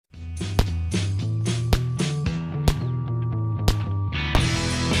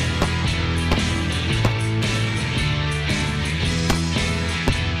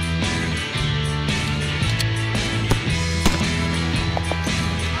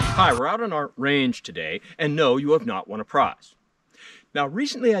Hi, we're out on our range today, and no, you have not won a prize. Now,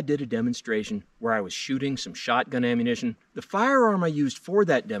 recently I did a demonstration where I was shooting some shotgun ammunition. The firearm I used for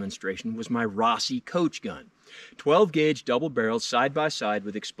that demonstration was my Rossi coach gun, 12-gauge double-barreled side-by-side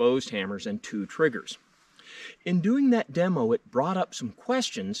with exposed hammers and 2 triggers. In doing that demo, it brought up some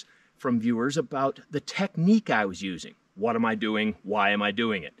questions from viewers about the technique I was using. What am I doing? Why am I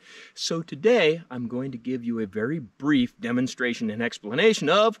doing it? So today, I'm going to give you a very brief demonstration and explanation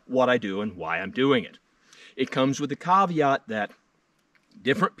of what I do and why I'm doing it. It comes with the caveat that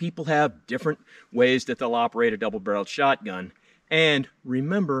different people have different ways that they'll operate a double-barreled shotgun. And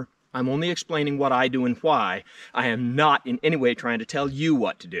remember, I'm only explaining what I do and why. I am not in any way trying to tell you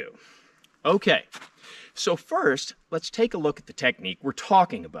what to do. Okay, so first, let's take a look at the technique we're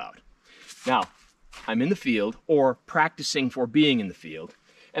talking about. Now, I'm in the field, or practicing for being in the field,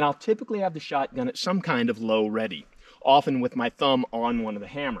 and I'll typically have the shotgun at some kind of low ready, often with my thumb on one of the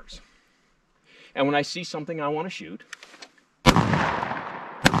hammers. And when I see something I want to shoot,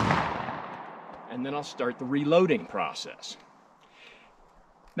 and then I'll start the reloading process.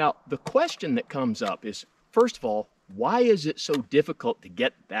 Now, the question that comes up is, first of all, why is it so difficult to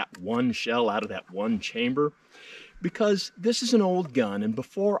get that one shell out of that one chamber? Because this is an old gun, and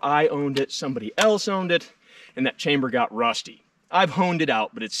before I owned it, somebody else owned it, and that chamber got rusty. I've honed it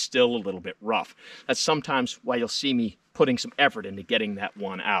out, but it's still a little bit rough. That's sometimes why you'll see me putting some effort into getting that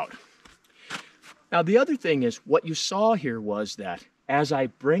one out. Now, the other thing is, what you saw here was that as I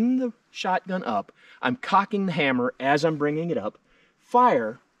bring the shotgun up, I'm cocking the hammer as I'm bringing it up,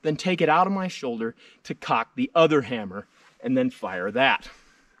 fire, then take it out of my shoulder to cock the other hammer, and then fire that.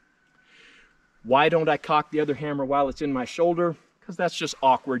 Why don't I cock the other hammer while it's in my shoulder? Because that's just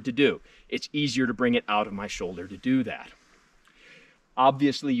awkward to do. It's easier to bring it out of my shoulder to do that.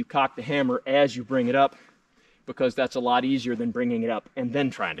 Obviously, you cock the hammer as you bring it up, because that's a lot easier than bringing it up and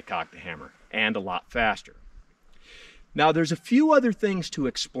then trying to cock the hammer, and a lot faster. Now, there's a few other things to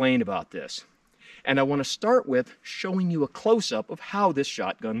explain about this, and I want to start with showing you a close-up of how this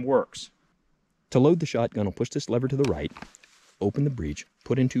shotgun works. To load the shotgun, I'll push this lever to the right, open the breech,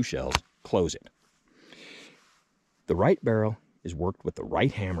 put in 2 shells, close it. The right barrel is worked with the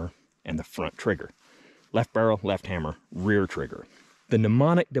right hammer and the front trigger. Left barrel, left hammer, rear trigger. The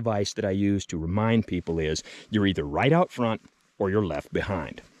mnemonic device that I use to remind people is you're either right out front or you're left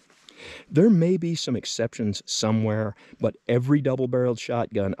behind. There may be some exceptions somewhere, but every double-barreled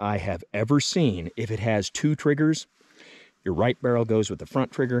shotgun I have ever seen, if it has 2 triggers, your right barrel goes with the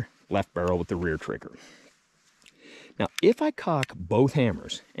front trigger, left barrel with the rear trigger. Now, if I cock both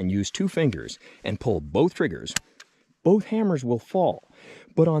hammers and use 2 fingers and pull both triggers, both hammers will fall.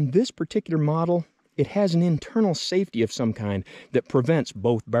 But on this particular model, it has an internal safety of some kind that prevents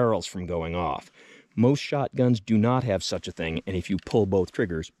both barrels from going off. Most shotguns do not have such a thing, and if you pull both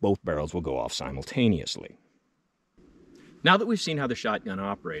triggers, both barrels will go off simultaneously. Now that we've seen how the shotgun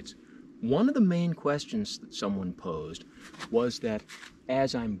operates, one of the main questions that someone posed was that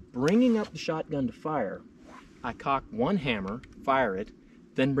as I'm bringing up the shotgun to fire, I cock one hammer, fire it,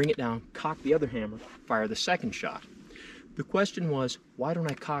 then bring it down, cock the other hammer, fire the second shot. The question was, why don't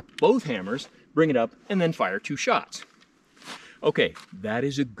I cock both hammers, bring it up, and then fire 2 shots? Okay, that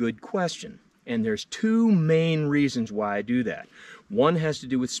is a good question, and there's 2 main reasons why I do that. One has to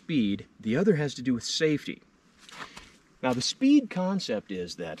do with speed, the other has to do with safety. Now, the speed concept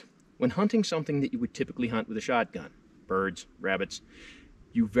is that when hunting something that you would typically hunt with a shotgun, birds, rabbits,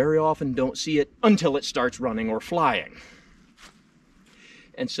 you very often don't see it until it starts running or flying.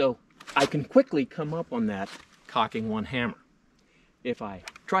 And so I can quickly come up on that cocking one hammer. If I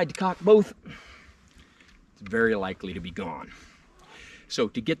tried to cock both, it's very likely to be gone. So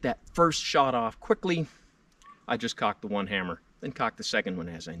to get that first shot off quickly, I just cock the one hammer, then cock the second one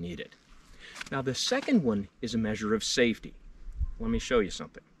as I need it. Now, the second one is a measure of safety. Let me show you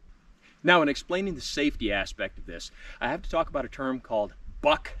something. Now, in explaining the safety aspect of this, I have to talk about a term called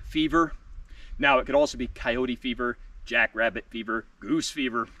buck fever. Now, it could also be coyote fever, jackrabbit fever, goose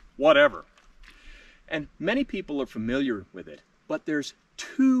fever, whatever. And many people are familiar with it, but there's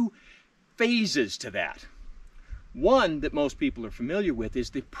 2 phases to that. One that most people are familiar with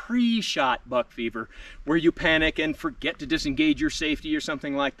is the pre-shot buck fever, where you panic and forget to disengage your safety or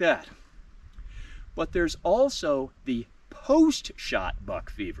something like that. But there's also the post-shot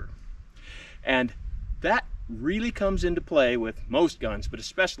buck fever. And that really comes into play with most guns, but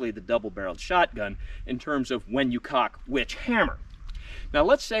especially the double-barreled shotgun, in terms of when you cock which hammer. Now,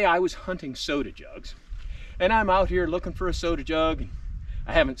 let's say I was hunting soda jugs, and I'm out here looking for a soda jug, and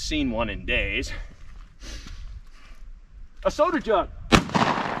I haven't seen one in days. A soda jug!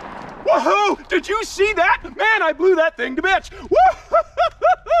 Woohoo! Did you see that? Man, I blew that thing to bits!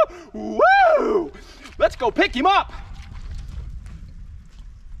 Woohoo! Woo! Let's go pick him up.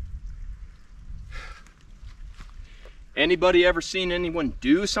 Anybody ever seen anyone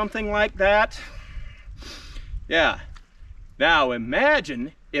do something like that? Yeah. Now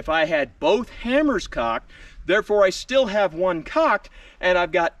imagine if I had both hammers cocked, therefore I still have one cocked, and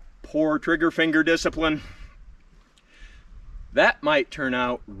I've got poor trigger finger discipline. That might turn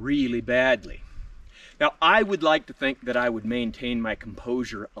out really badly. Now, I would like to think that I would maintain my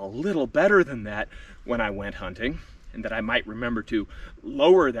composure a little better than that when I went hunting, and that I might remember to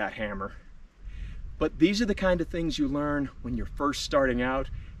lower that hammer. But these are the kind of things you learn when you're first starting out,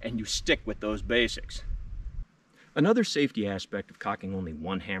 and you stick with those basics. Another safety aspect of cocking only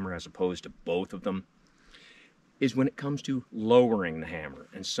one hammer as opposed to both of them is when it comes to lowering the hammer.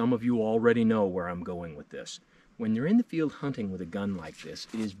 And some of you already know where I'm going with this. When you're in the field hunting with a gun like this,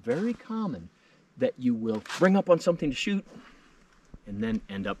 it is very common that you will bring up on something to shoot and then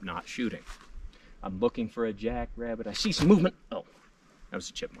end up not shooting. I'm looking for a jackrabbit. I see some movement. Oh, that was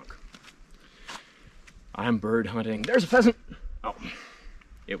a chipmunk. I'm bird hunting. There's a pheasant. Oh,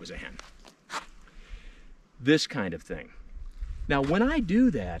 it was a hen. This kind of thing. Now, when I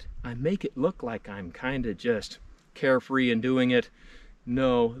do that, I make it look like I'm kind of just carefree and doing it.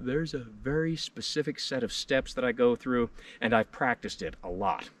 No, there's a very specific set of steps that I go through, and I've practiced it a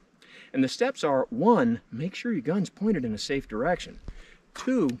lot. And the steps are, 1, make sure your gun's pointed in a safe direction.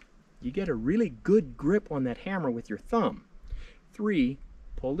 2, you get a really good grip on that hammer with your thumb. 3,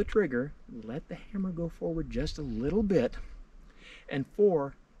 pull the trigger, let the hammer go forward just a little bit. And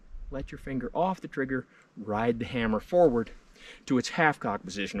 4, let your finger off the trigger, ride the hammer forward to its half-cock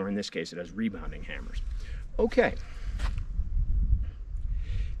position, or in this case it has rebounding hammers. Okay.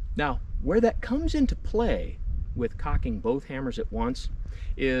 Now, where that comes into play with cocking both hammers at once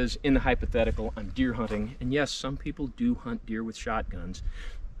is in the hypothetical, I'm deer hunting, and yes, some people do hunt deer with shotguns.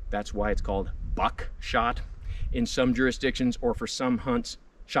 That's why it's called buckshot in some jurisdictions, or for some hunts,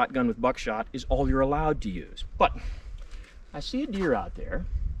 shotgun with buckshot is all you're allowed to use. But I see a deer out there,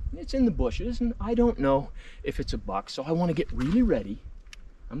 it's in the bushes, and I don't know if it's a buck, so I want to get really ready.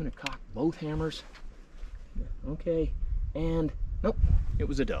 I'm going to cock both hammers. Okay, and nope, it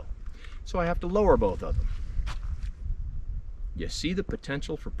was a doe. So I have to lower both of them. You see the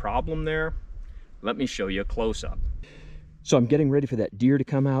potential for problem there? Let me show you a close-up. So I'm getting ready for that deer to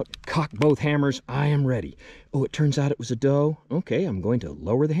come out, cock both hammers, I am ready. Oh, it turns out it was a doe. Okay, I'm going to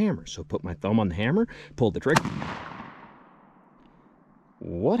lower the hammer. So put my thumb on the hammer, pull the trigger.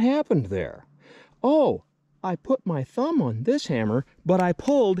 What happened there? Oh, I put my thumb on this hammer, but I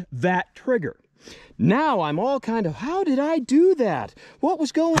pulled that trigger. Now I'm all kind of, how did I do that? What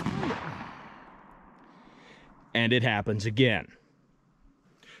was going on? And it happens again.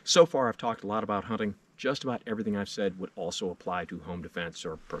 So far I've talked a lot about hunting. Just about everything I've said would also apply to home defense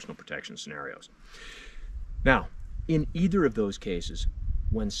or personal protection scenarios. Now, in either of those cases,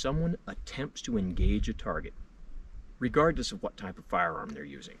 when someone attempts to engage a target, regardless of what type of firearm they're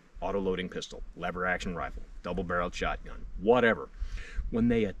using, auto-loading pistol, lever-action rifle, double-barreled shotgun, whatever, when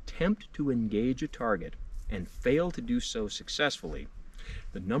they attempt to engage a target and fail to do so successfully,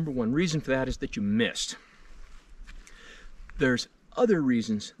 the number one reason for that is that you missed. There's other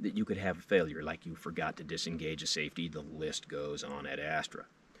reasons that you could have a failure, like you forgot to disengage a safety, the list goes on ad astra.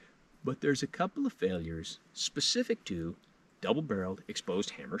 But there's a couple of failures specific to double-barreled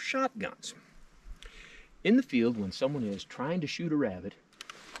exposed hammer shotguns. In the field, when someone is trying to shoot a rabbit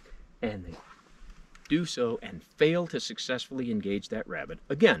and they do so and fail to successfully engage that rabbit,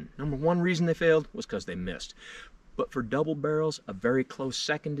 again, number one reason they failed was because they missed. But for double barrels, a very close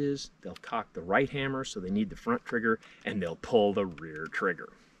second is they'll cock the right hammer, so they need the front trigger, and they'll pull the rear trigger.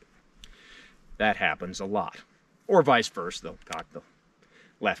 That happens a lot. Or vice versa, they'll cock the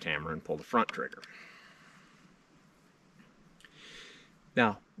left hammer and pull the front trigger.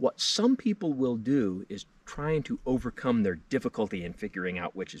 Now, what some people will do is trying to overcome their difficulty in figuring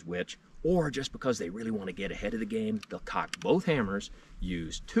out which is which, or just because they really want to get ahead of the game, they'll cock both hammers,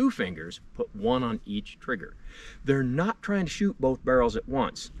 use 2 fingers, put one on each trigger. They're not trying to shoot both barrels at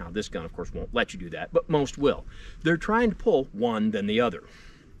once. Now, this gun, of course, won't let you do that, but most will. They're trying to pull one, then the other.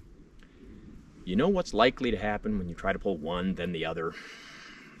 You know what's likely to happen when you try to pull one, then the other?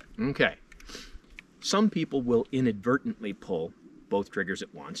 Okay. Some people will inadvertently pull both triggers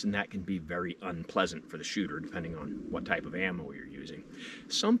at once, and that can be very unpleasant for the shooter, depending on what type of ammo you're using.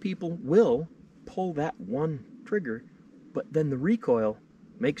 Some people will pull that one trigger, but then the recoil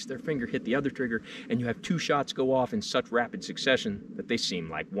makes their finger hit the other trigger, and you have 2 shots go off in such rapid succession that they seem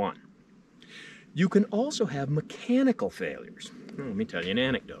like one. You can also have mechanical failures. Let me tell you an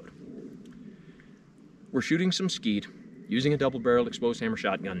anecdote. We're shooting some skeet. using a double-barreled exposed hammer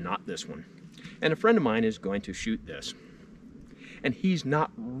shotgun, not this one. And a friend of mine is going to shoot this. And he's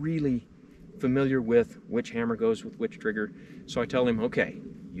not really familiar with which hammer goes with which trigger, so I tell him, okay,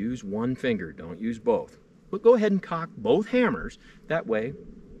 use one finger, don't use both. But go ahead and cock both hammers, that way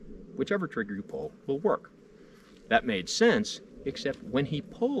whichever trigger you pull will work. That made sense, except when he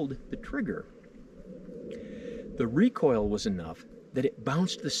pulled the trigger, the recoil was enough that it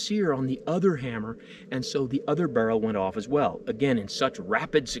bounced the sear on the other hammer, and so the other barrel went off as well, again in such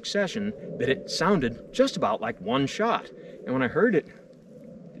rapid succession that it sounded just about like one shot. And when I heard it,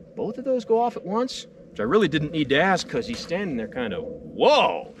 did both of those go off at once? Which I really didn't need to ask, because he's standing there kind of,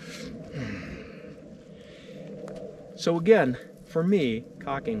 whoa! So again, for me,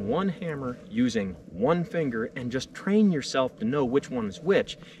 cocking one hammer using one finger and just train yourself to know which one is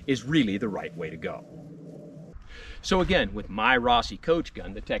which is really the right way to go. So again, with my Rossi coach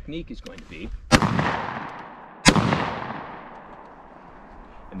gun, the technique is going to be,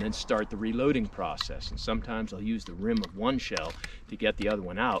 and then start the reloading process. And sometimes I'll use the rim of one shell to get the other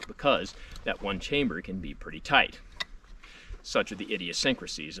one out, because that one chamber can be pretty tight. Such are the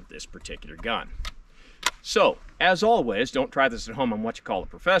idiosyncrasies of this particular gun. So, as always, don't try this at home on what you call a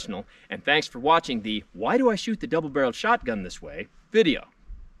professional, and thanks for watching the "Why do I shoot the double-barreled shotgun this way?" video.